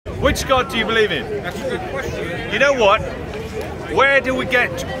Which God do you believe in? That's a good question. You know what? Where do we get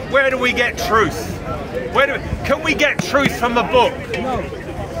truth? Can we get truth from the book? No.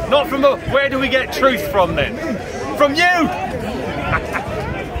 Not from the. Where do we get truth from then? From you.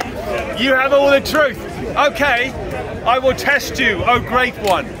 You have all the truth. Okay, I will test you, oh great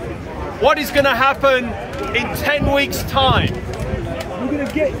one. What is going to happen in 10 weeks' time? We're going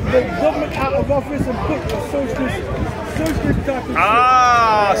to get the government out of office and put a socialist type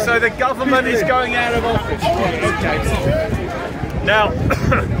of so the government is going out of office. Okay. Now,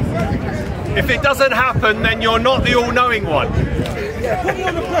 if it doesn't happen, then you're not the all-knowing one. Yeah, put me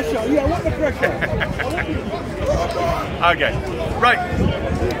under pressure. Yeah, I want the pressure. Okay, right.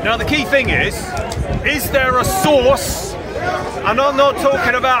 Now the key thing is there a source, and I'm not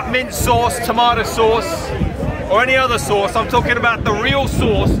talking about mint sauce, tomato sauce, or any other sauce, I'm talking about the real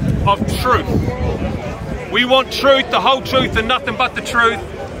source of truth. We want truth, the whole truth, and nothing but the truth,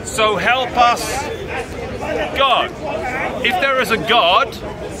 so help us, God. If there is a God,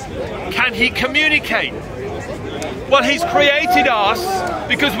 can he communicate? Well, he's created us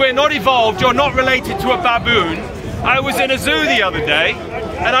because we're not evolved, you're not related to a baboon. I was in a zoo the other day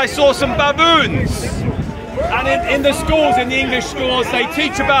and I saw some baboons. And in the schools, in the English schools, they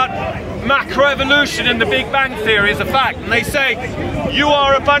teach about macroevolution and the Big Bang Theory as a fact. And they say, you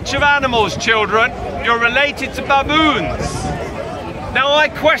are a bunch of animals, children. You're related to baboons. Now I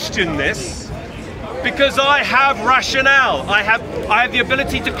question this because I have rationale. I have the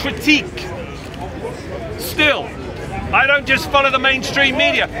ability to critique. Still, I don't just follow the mainstream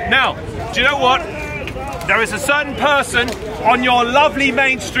media. Now, do you know what? There is a certain person on your lovely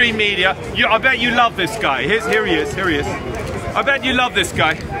mainstream media. I bet you love this guy. Here he is. I bet you love this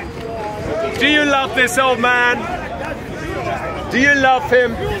guy. Do you love this old man? Do you love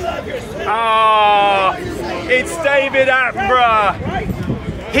him? Ah, it's David Attenborough.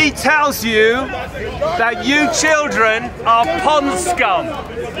 He tells you that you children are pond scum.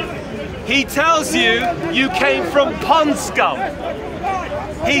 He tells you you came from pond scum.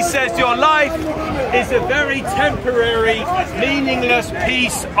 He says your life is a very temporary, meaningless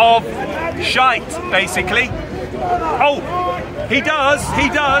piece of shite, basically. Oh, he does.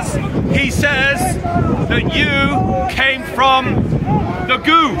 He says that you came from the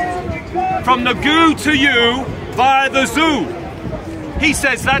goo to you via the zoo. He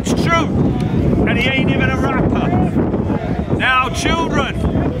says that's true, and he ain't even a rapper. Now, children,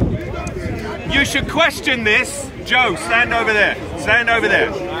 you should question this. Joe, stand over there. Stand over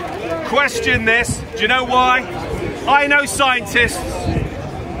there. Question this. Do you know why? I know scientists,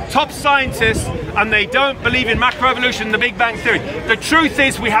 top scientists, and they don't believe in macroevolution and the Big Bang Theory. The truth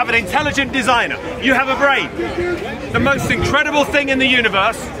is we have an intelligent designer. You have a brain. The most incredible thing in the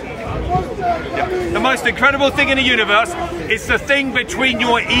universe, the most incredible thing in the universe is the thing between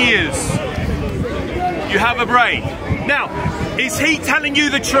your ears. You have a brain. Now, is he telling you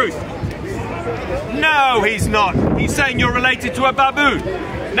the truth? No, he's not. He's saying you're related to a baboon.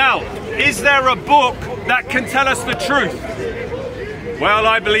 Now, is there a book that can tell us the truth? Well,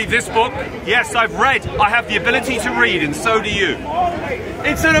 I believe this book. Yes, I've read. I have the ability to read, and so do you.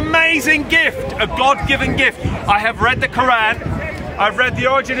 It's an amazing gift, a God-given gift. I have read the Quran. I've read The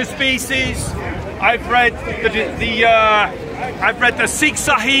Origin of Species. I've read the Sikh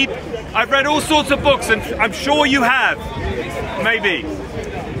Sahib. I've read all sorts of books, and I'm sure you have. Maybe.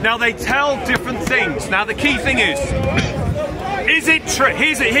 Now they tell different things. Now the key thing is it true?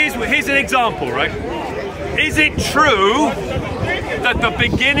 Here's an example, right? Is it true that the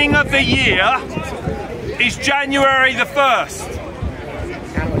beginning of the year is January the 1st?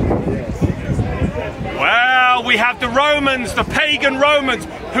 Well, we have the Romans, the pagan Romans,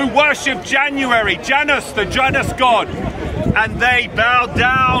 who worship January, Janus, the Janus god, and they bowed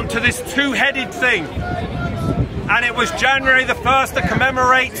down to this two-headed thing. And it was January the 1st that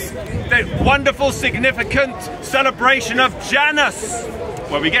commemorates the wonderful, significant celebration of Janus,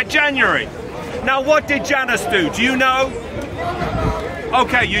 where we get January. Now, what did Janus do? Do you know?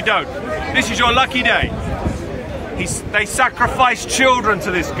 Okay, you don't. This is your lucky day. They sacrificed children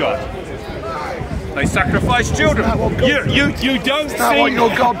to this god. They sacrifice children. You don't think what your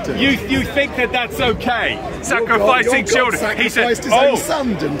God did? You think that that's okay? Sacrificing your God children. He said, his own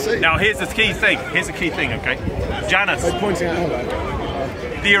son, didn't he? Now here's the key thing. Here's the key thing. Okay, Janus. Pointing out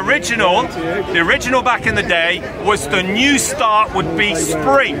the original back in the day was the new start would be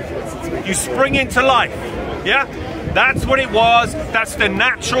spring. You spring into life. Yeah, that's what it was. That's the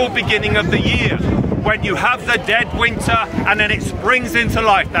natural beginning of the year. When you have the dead winter and then it springs into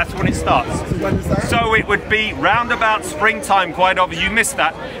life, that's when it starts. When is that? So it would be round about springtime, quite obvious. You missed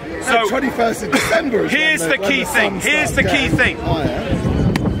that. So 21st of December. Here's the key thing. Here's the key thing.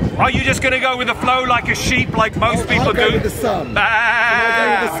 Are you just going to go with the flow like a sheep, like most people I'll go do? with the sun.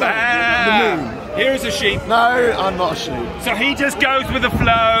 The moon. Here's a sheep. No, I'm not a sheep. So he just goes with the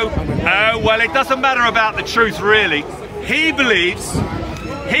flow. Oh, well, it doesn't matter about the truth, really. He believes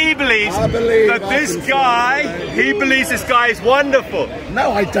that this guy is wonderful.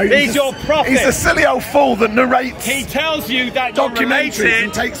 No, I don't. He's your prophet. He's a silly old fool that narrates. He tells you that you're related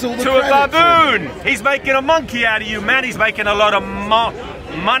and takes all the to a credit baboon. He's making a monkey out of you, man. He's making a lot of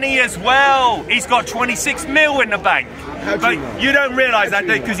money as well. He's got 26 mil in the bank. But you don't realise that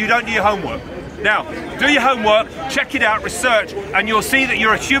because you don't do your homework. Now, do your homework, check it out, research, and you'll see that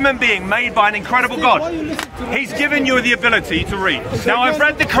you're a human being made by an incredible God. He's given you the ability to read. Now, I've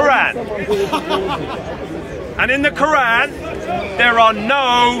read the Quran. And in the Quran, there are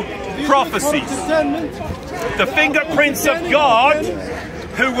no prophecies. The fingerprints of God,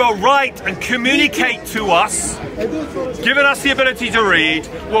 who will write and communicate to us, giving us the ability to read,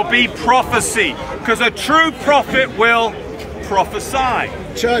 will be prophecy. Because a true prophet will prophesy.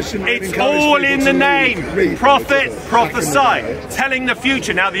 It's all in the name. Prophet, prophesy, telling the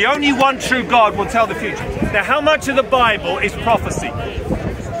future. Now, the only one true God will tell the future. Now, how much of the Bible is prophecy?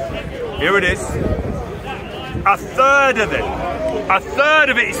 Here it is. A third of it. A third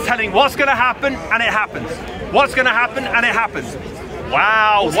of it is telling what's going to happen, and it happens. What's going to happen, and it happens.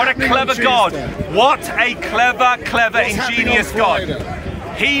 Wow, what a clever God. What a clever, ingenious God.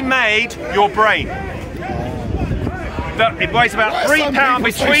 He made your brain. It weighs about 3 pounds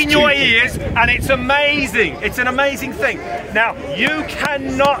between your ears, and it's amazing. It's an amazing thing. Now, you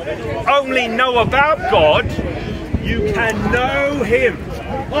cannot only know about God, you can know Him.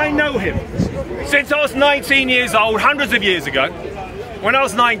 I know Him. Since I was 19 years old, hundreds of years ago, when I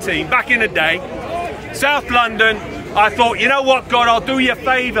was 19, back in the day, South London, I thought, you know what, God, I'll do you a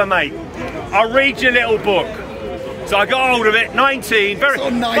favour, mate. I'll read your little book. So I got hold of it, 19,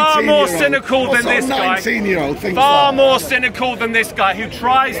 far more cynical than this guy. Far more cynical than this guy who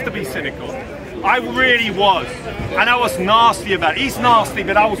tries to be cynical. I really was. And I was nasty about it. He's nasty,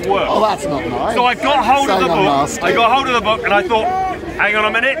 but I was worse. Oh, that's not nice. So I got hold of the book. I got hold of the book and I thought, hang on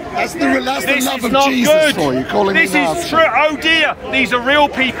a minute. That's the love of Jesus good. For you, calling this is true. Oh dear. These are real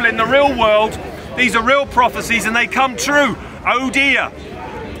people in the real world. These are real prophecies and they come true. Oh dear.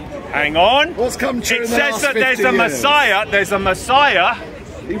 Hang on. What's come true? It says that there's a Messiah. There's a Messiah.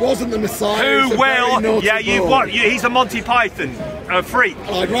 He wasn't the Messiah. Who will? Yeah, he's a Monty Python freak.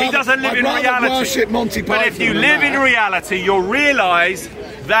 He doesn't live in reality. Worship Monty Python. But if you live in reality, you'll realise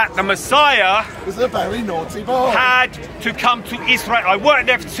that the Messiah was a very naughty boy. Had to come to Israel. I worked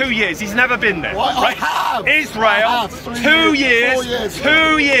there for 2 years. He's never been there. Well, right? I have. Israel. I have. 2 years. 4 years.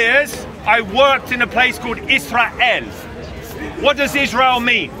 2 years. I worked in a place called Israel. What does Israel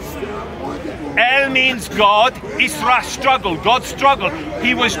mean? El means God, Isra struggle, God struggled.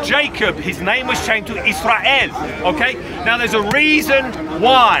 He was Jacob, his name was changed to Israel, okay? Now there's a reason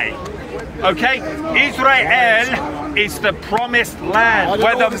why, okay? Israel is the promised land,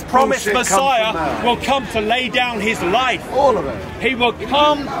 where the promised Messiah will come to lay down his life. All of it. He will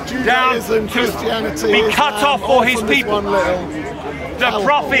come down to be cut off for his people. The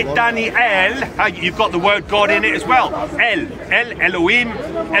prophet Daniel, you've got the word God in it as well. El, Elohim,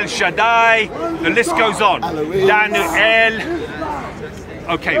 El Shaddai, the list goes on. Daniel.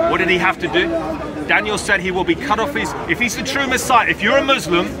 Okay, what did he have to do? Daniel said he will be cut off if he's the true Messiah, if you're a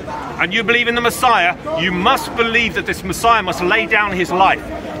Muslim and you believe in the Messiah, you must believe that this Messiah must lay down his life.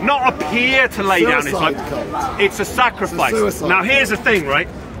 Not appear to lay down his life. It's a sacrifice. Now here's the thing, right?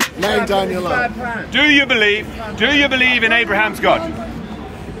 Laying down your life. Do you believe in Abraham's God?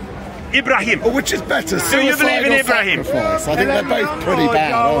 Ibrahim. Which is better? Do you believe in Ibrahim? Sacrifice? I think they're both pretty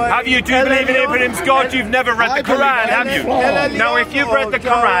bad. Do you believe in Ibrahim's God? You've never read the Quran, have you? Now, if you've read the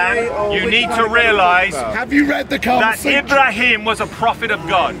Quran, you need to realise. Have you read the Quran? That Ibrahim was a prophet of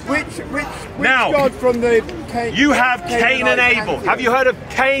God. Which now, God from the you have Cain and Abel. Have you heard of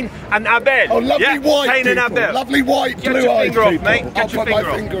Cain and Abel? Oh, lovely white Cain people. and Abel. Lovely white, blue-eyed people. Off, mate. Get your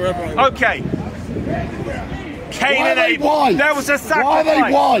finger off. Okay. Cain and Abel. White? There was a sacrifice. Why are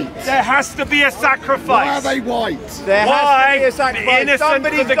they white? There has to be a sacrifice. Why are they white? There has to be a sacrifice.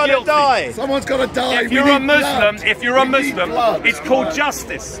 Somebody's got to die. Someone's got to die. If you're a Muslim, it's called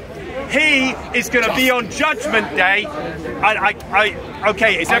justice. He is going to be on Judgment Day.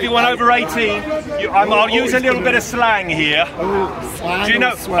 Okay, is everyone over 18? I'll use a little bit of slang here. Do you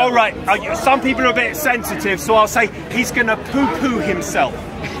know? All right. Some people are a bit sensitive, so I'll say he's going to poo-poo himself.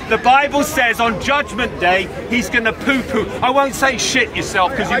 The Bible says on Judgment Day, he's going to poo-poo. I won't say shit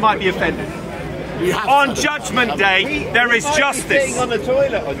yourself because you might be offended. On Judgment Day, there is justice. On the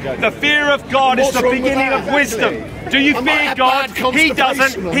toilet on Judgment. The fear of God is the beginning of wisdom. Do you fear God? He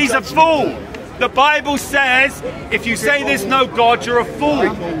doesn't. He's a fool. The Bible says, if you say there's no God, you're a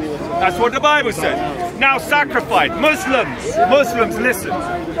fool. That's what the Bible says. Now, sacrifice. Muslims, listen.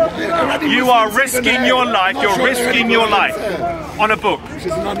 You are risking your life. You're risking your life on a book.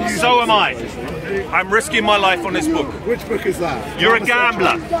 So am I. I'm risking my life on this book. Which book is that? You're a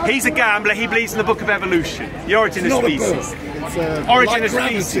gambler. He's a gambler. He believes in the book of evolution. The origin of species. Origin of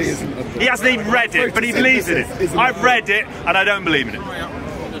species. He hasn't even read it, but he believes in it. I've read it, and I don't believe in it.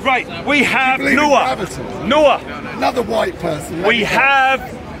 Right, we have Noah. Another white person. We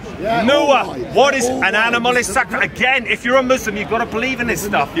have Noah. What is an animal? Is sacrifice. Again, if you're a Muslim, you've got to believe in this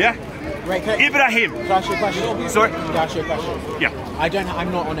stuff, yeah? Right, Ibrahim. Can I ask you a question? Sorry? Can I ask you a question? Yeah.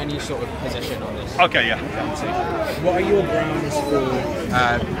 I'm not on any sort of position on this. Okay, yeah. What are your grounds for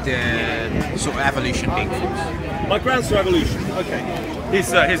the sort of evolution being false? My grounds for evolution. Okay.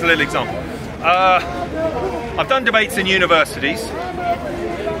 Here's a little example. I've done debates in universities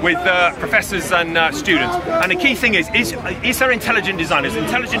with professors and students, and the key thing is there intelligent design? Is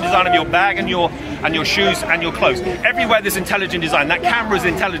intelligent design of your bag and your shoes and your clothes? Everywhere there's intelligent design. That camera is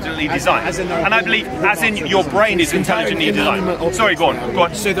intelligently designed, and I believe, as in your brain is intelligently designed. Sorry, go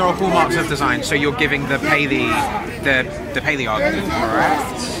on. So there are hallmarks of design. So you're giving the paley argument,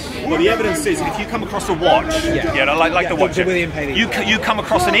 correct? Well, the evidence is if you come across a watch, like the watch, you come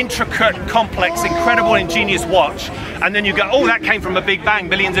across an intricate, complex, incredible, ingenious watch, and then you go, oh, that came from a Big Bang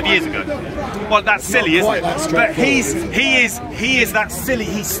billions of years ago. Well, that's silly, isn't it? But he is that silly.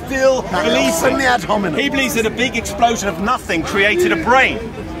 He still believes it. He believes that a big explosion of nothing created a brain.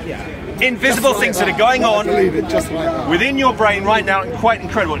 Invisible things that are going on within your brain right now, quite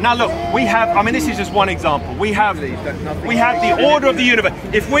incredible. Now look, we have, I mean, this is just one example. We have the order of the universe.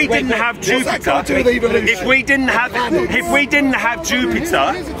 If we didn't have Jupiter, if we didn't have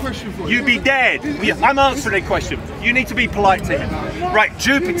Jupiter, you'd be dead. I'm answering a question. You need to be polite to him. Right,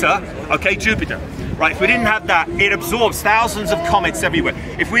 Jupiter, okay, Jupiter. Right, if we didn't have that, it absorbs thousands of comets everywhere.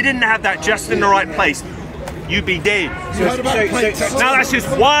 If we didn't have that just in the right place, you'd be dead. Now that's just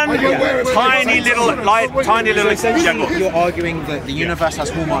one tiny little example. You're arguing that the universe has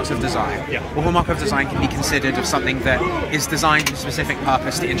hallmarks of design. Yeah. Well, hallmark of design can be considered of something that is designed for a specific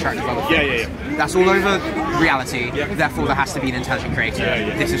purpose to interact with other things. That's all over reality. Therefore, there has to be an intelligent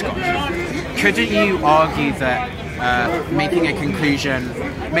creator. This is God. Couldn't you argue that making the conclusion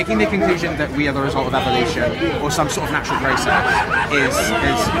that we are the result of evolution or some sort of natural process is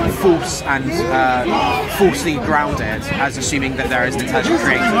false and falsely grounded as assuming that there is an intelligent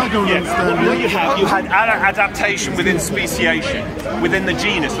creator? Yeah. You had adaptation within speciation, within the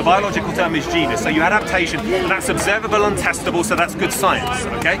genus. The biological term is genus. So you had adaptation, and that's observable and testable, so that's good science,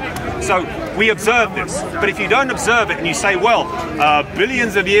 okay? So we observe this, but if you don't observe it and you say, well,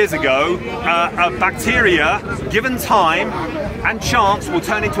 billions of years ago, a bacteria, given time and chance, will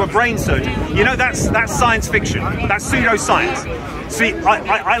turn into a brain surgeon. You know, that's science fiction. That's pseudoscience. See,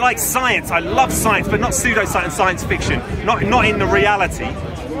 I like science. I love science, but not pseudoscience, science fiction. Not in the reality.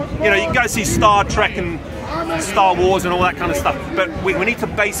 You know, you can go see Star Trek and Star Wars and all that kind of stuff, but we need to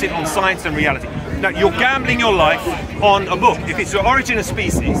base it on science and reality. Now, you're gambling your life on a book. If it's the origin of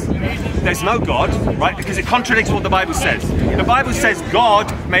species, there's no God, right? Because it contradicts what the Bible says. The Bible says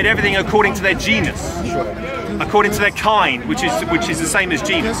God made everything according to their genus, according to their kind, which is the same as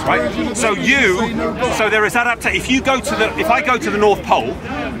genus, right? So there is adaptation. If I go to the North Pole,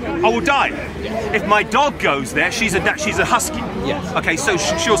 I will die. If my dog goes there, she's a husky. Yes. Okay, so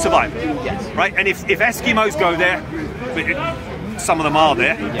she'll survive. Yes. Right? And if Eskimos go there, some of them are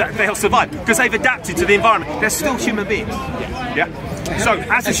there, they'll survive because they've adapted to the environment. They're still human beings. Yeah. So,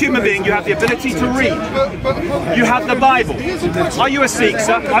 as a human being, you have the ability to read. You have the Bible. Are you a Sikh,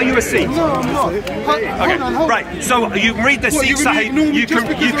 sir? Are you a Sikh? Okay, right. So you can read the Sikh Sahih. You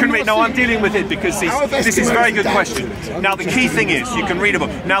can read. No, I'm dealing with it because this is a very good question. Now, the key thing is you can read a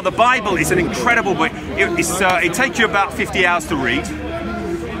book. Now, the Bible is an incredible book. It takes you about 50 hours to read.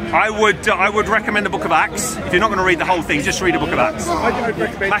 I would recommend the Book of Acts. If you're not going to read the whole thing, just read the Book of Acts.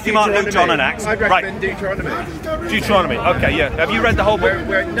 Matthew, Mark, Luke, John, and Acts. I'd recommend Deuteronomy. Deuteronomy. Okay, yeah. Have you read the whole book?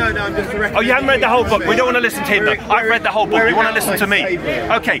 No, I'm just recommending. Oh, you haven't read the whole book. We don't want to listen to him. I've read the whole book. You want to listen to me?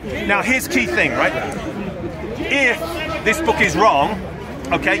 Okay. Now here's the key thing, right? If this book is wrong,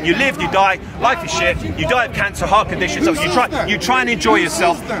 okay, you live, you die, life is shit, you die of cancer, heart conditions, so you try and enjoy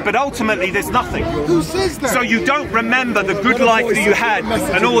yourself, but ultimately there's nothing. Who says that? So you don't remember the good life that you had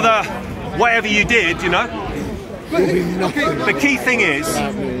and all the whatever you did, you know? The key thing is,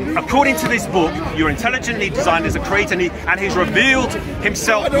 according to this book, you're intelligently designed as a creator, and he's revealed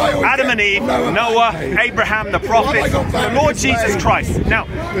himself, Adam and Eve, Noah, Abraham, the prophets, the Lord Jesus Christ. Now,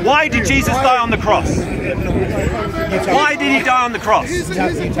 why did Jesus die on the cross? Why did he die on the cross?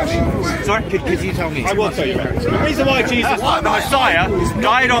 Sorry? Could you tell me? I will tell you. The reason why Jesus, the Messiah,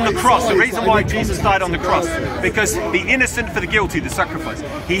 died on the cross, the reason why Jesus died on the cross, because the innocent for the guilty, the sacrifice.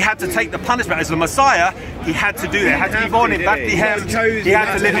 He had to take the punishment. As the Messiah, he had to do that. He had to be born in Bethlehem, he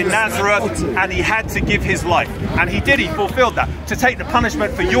had to live in Nazareth, and he had to give his life. And he did, he fulfilled that, to take the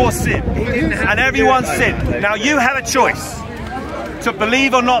punishment for your sin and everyone's sin. Now you have a choice. To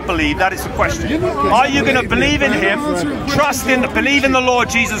believe or not believe, that is the question. Are you going to believe in him, believe in the Lord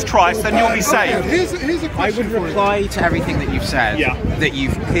Jesus Christ, and you'll be saved? I would reply to everything that you've said, that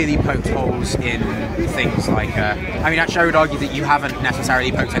you've clearly poked holes in things like, I mean, actually I would argue that you haven't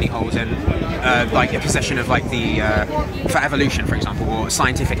necessarily poked any holes in like a position of like the, for evolution, for example, or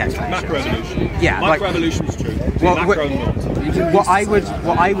scientific explanation. Macroevolution. Yeah. Macroevolution is true. Well, what I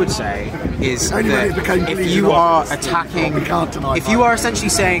would say is that if you are attacking, if you are essentially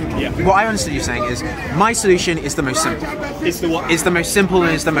saying, what I understood you saying is, my solution is the most simple. It's the what? Is the most simple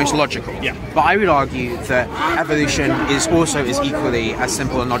and is the most logical. Yeah. But I would argue that evolution is also as equally as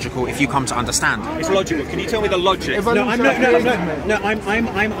simple and logical if you come to understand. It's logical. Can you tell me the logic? No, I'm asking.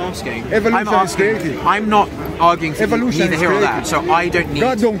 I'm not arguing for neither here or there, so I don't need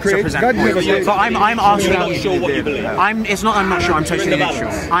to present points. But I'm asking. You're not sure what you believe. It's not. I'm not sure. I'm totally neutral.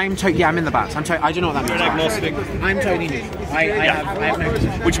 I'm in the balance. I don't know what that means. You're an agnostic. I'm totally neutral. I have no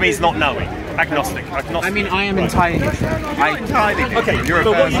position. Which means not knowing. Agnostic. I mean, I am entirely neutral. Okay, but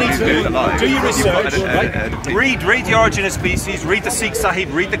what you need to do your research, right? Read The Origin of Species, read the Sikh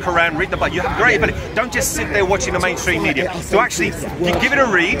Sahib, read the Quran, read the Bible. You have great ability. Don't just sit there watching the mainstream media. So actually, you give it a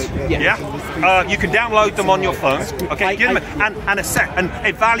read, you can download them on your phone, okay? Give them and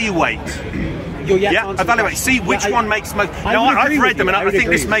evaluate. Evaluate. See which one makes most. Now, I've read them, and I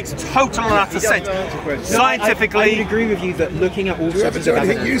think this makes total and utter sense. Scientifically, I would agree with you that looking at all sorts of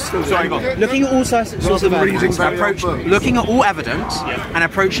evidence, looking at all sorts of evidence, looking at all evidence and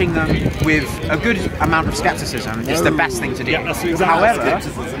approaching them with a good amount of skepticism is the best thing to do.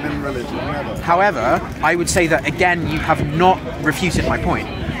 However, I would say that again, you have not refuted my point.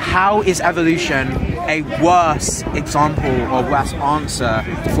 How is evolution a worse example or worse answer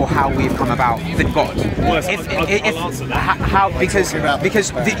for how we've come about than God?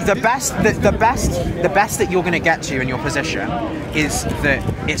 Because the best that you're going to get to in your position is that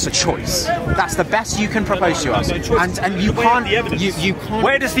it's a choice. That's the best you can propose to us, and you can't. You can't.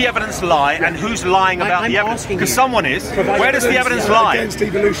 Where does the evidence lie, and who's lying about the evidence? Because someone is. Where does the evidence lie,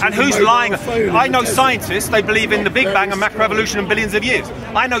 and who's lying? I know scientists. They believe in the Big Bang and macroevolution and billions of years.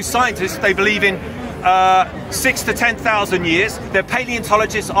 I know scientists, they believe in 6,000 to 10,000 years. They're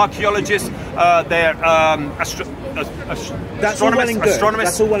paleontologists, archaeologists, they're astronomers,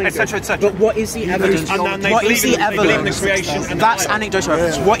 etc., etc. But what is the evidence? What is the evidence? That's anecdotal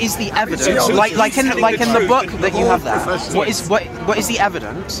evidence. What is the evidence? Like in the book that you have there. What is the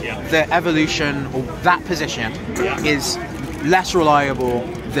evidence that evolution or that position is less reliable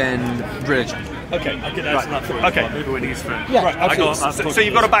than religion? Okay, that's enough. Okay. So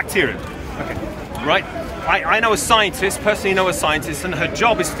you've got a bacteria. Okay. Right? I know a scientist, personally know a scientist, and her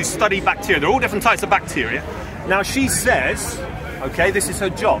job is to study bacteria. There are all different types of bacteria. Now she says, okay, this is her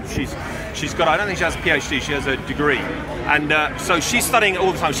job. She's got, I don't think she has a PhD, she has a degree. And so she's studying it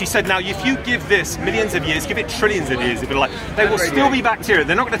all the time. She said, now if you give this millions of years, give it trillions of years, if you like, they will still be bacteria.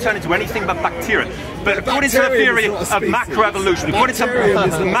 They're not going to turn into anything but bacteria. But according to the theory of macroevolution, according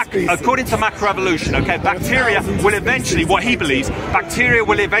to macroevolution, okay, bacteria will eventually, what he believes, bacteria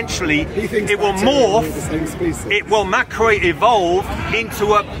will eventually, it will morph, it will macro-evolve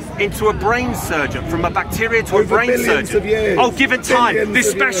into a brain surgeon, from a bacteria to a brain surgeon. Oh, given time. This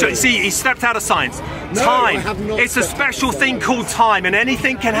special, see, he stepped out of science. Time. It's a special thing called time, and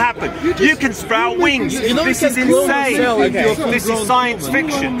anything can happen. You can sprout wings. This is insane. This is science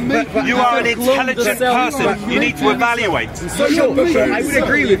fiction. You are an intelligent person. You need to evaluate. Sure, I would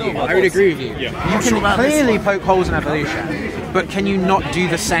agree with you. You can clearly poke holes in evolution, but can you not do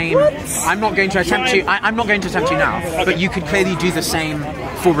the same? I'm not going to attempt to. I'm not going to attempt to now. But you could clearly do the same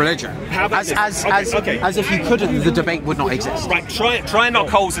for religion. As if you couldn't, the debate would not exist. Right. Try and knock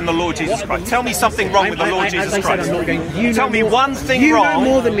holes in the Lord Jesus Christ. Tell me something wrong with the Lord Jesus Christ. Tell me one thing wrong. You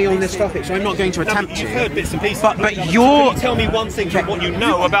know more than me on this topic, so I'm not going to attempt to. You've heard bits and pieces. But can you tell me one thing from what you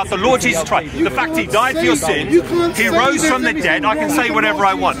know about the Lord Jesus Christ? The fact he died for your sins. He rose from the dead. I can say whatever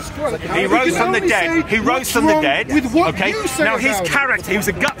I want. He rose from the dead. He rose from the dead. Okay. Now his character. He was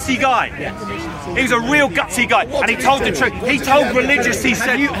a gutsy guy. He was a real gutsy guy, and he told the truth. He told religious. He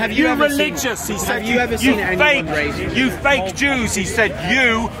said, "You religious." He said, "You fake Jews." He said,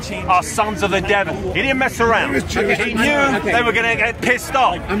 "You are sons of the devil." He didn't mess around. He knew they were going to get pissed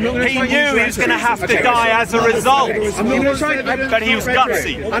off. He knew he was going to have to die as a result. But he was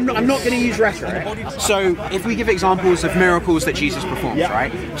gutsy. I'm not going to use rhetoric. So, if we give examples of miracles that Jesus performed,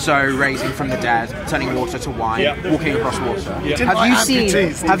 right? So, raising from the dead, turning water to wine, walking across water.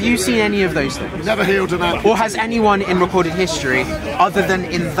 Have you seen any of those things? Never healed an amputee. Or has anyone in recorded history, other than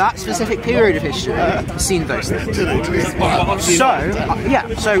in that specific period of history, seen those things?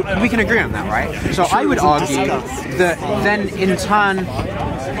 So we can agree on that, right? So I would argue that then in turn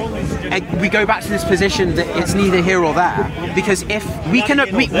we go back to this position that it's neither here or there, because if we can,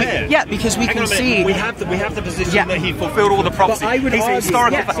 because we can see we have the position that he fulfilled all the prophecy. He's a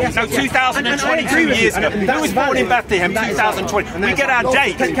historical. So 2022 years ago, who was born in Bethlehem? 2020. We get our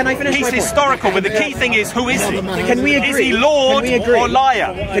date. Can I finish? He's historical, but the key thing is, who is he? Can we agree? Is he Lord or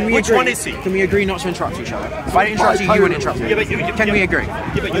liar? Which one is he? Can we agree not to interrupt each other? If I interrupt you, you won't interrupt me. Can we agree?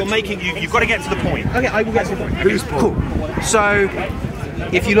 Yeah, but you've got to get to the point. Okay, I will get to the point. Who's cool? So,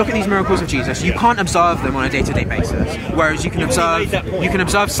 if you look at these miracles of Jesus, you can't observe them on a day-to-day basis. Whereas you can observe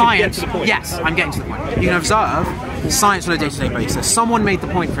science. Yes, I'm getting to the point. You can observe science on a day-to-day basis. Someone made the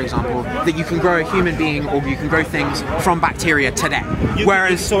point, for example, that you can grow a human being or you can grow things from bacteria today. You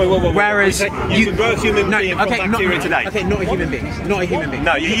can grow a human being from bacteria today. Okay, not a human being. Not a human being.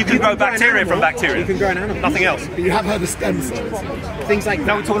 No, you can grow bacteria from bacteria. You can grow an animal. Nothing else. But you have heard of stem cells. Things like that.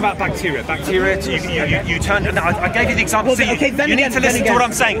 No, we're talking about bacteria. Bacteria, you turn. No, I gave you the example. You need to listen to what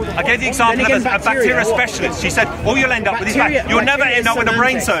I'm saying. I gave the example of a bacteria specialist. She said, all you'll end up with is you'll never end up with a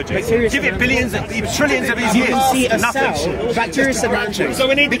brain surgeon. Give it billions, trillions of his years. Nothing. Bacteria semantics. So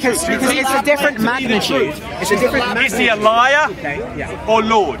we need because it's a different magnitude. It's a different magnitude. Is he a liar or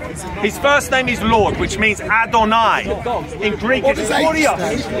Lord? His first name is Lord, which means Adonai. In Greek, it's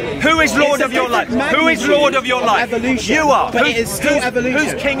Kurios. Who is Lord of your life? Who is Lord of your life? You are. But it is still evolution.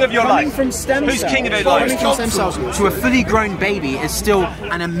 Who's king of your life? Who's king of your life? Coming from stem cells to a fully grown baby is still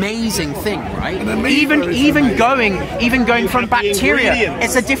an amazing thing, right? Even going from bacteria,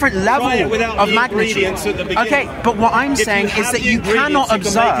 it's a different level of magnitude. Okay, but what I'm saying is that you cannot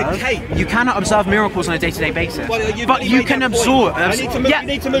observe miracles on a day-to-day basis. But you can absorb. Refute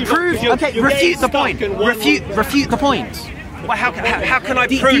the point. Refute the point. Well, how can I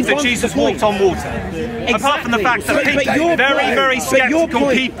prove that Jesus walked on water? Exactly. Apart from the fact that people, very skeptical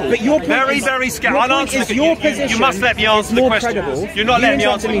people, very skeptical. I'll answer the question. You must let me answer the question. You're not letting me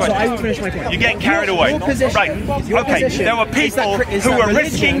answer the question. So I will finish my point. You're getting carried away. Right. Okay. There were people who were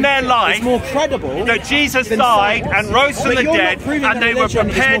risking their life that Jesus died and rose from the dead, and they were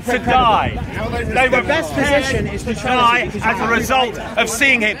prepared to die. They were best position is to die as a result of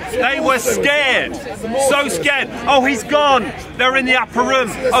seeing him. They were scared, so scared. Oh, he's gone. They're in the upper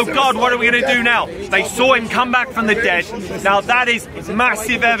room. Oh God, what are we going to do now? They saw him come back from the dead. Now that is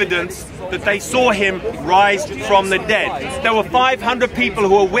massive evidence that they saw him rise from the dead. There were 500 people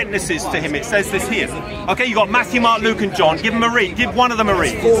who were witnesses to him. It says this here. Okay, you got Matthew, Mark, Luke, and John. Give them a read. Give one of them a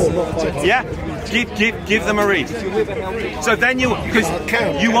read. Yeah. Give them a read. So then you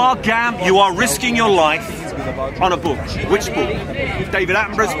are risking your life on a book. Which book? David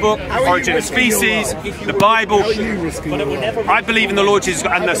Attenborough's book, Origin of Species, the Bible. I believe in the Lord Jesus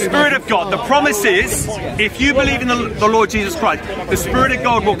Christ and the Spirit of God. The promise is, if you believe in the Lord Jesus Christ, the Spirit of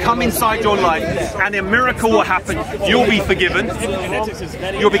God will come inside your life and a miracle will happen. You'll be forgiven.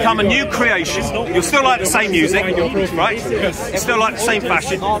 You'll become a new creation. You'll still like the same music, right? Still like the same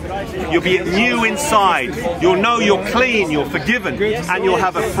fashion. You'll be new inside. You'll know you're clean, you're forgiven, and you'll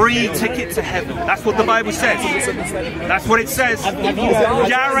have a free ticket to heaven. That's what the Bible says. That's what it says.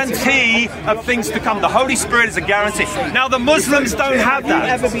 Guarantee of things to come. The Holy Spirit is a guarantee. Now the Muslims don't have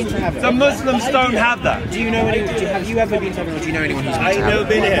that. The Muslims don't have that. Do you know anyone? Have you ever been to heaven, or do you know anyone who's been to heaven? I've never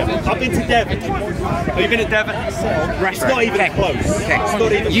been here. I've been to Devon. Have you been to Devon? It's not even close. Okay.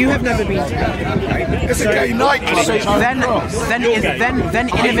 You have never been to Devon, right? It's a gay nightclub. So then in of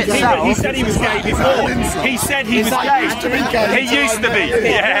itself. He said he was gay before. He said he was gay. He used to be.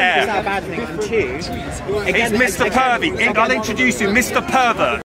 Yeah. Is that a bad thing? And two, He's Mr. Pervy. I'll introduce you, Mr. Pervert.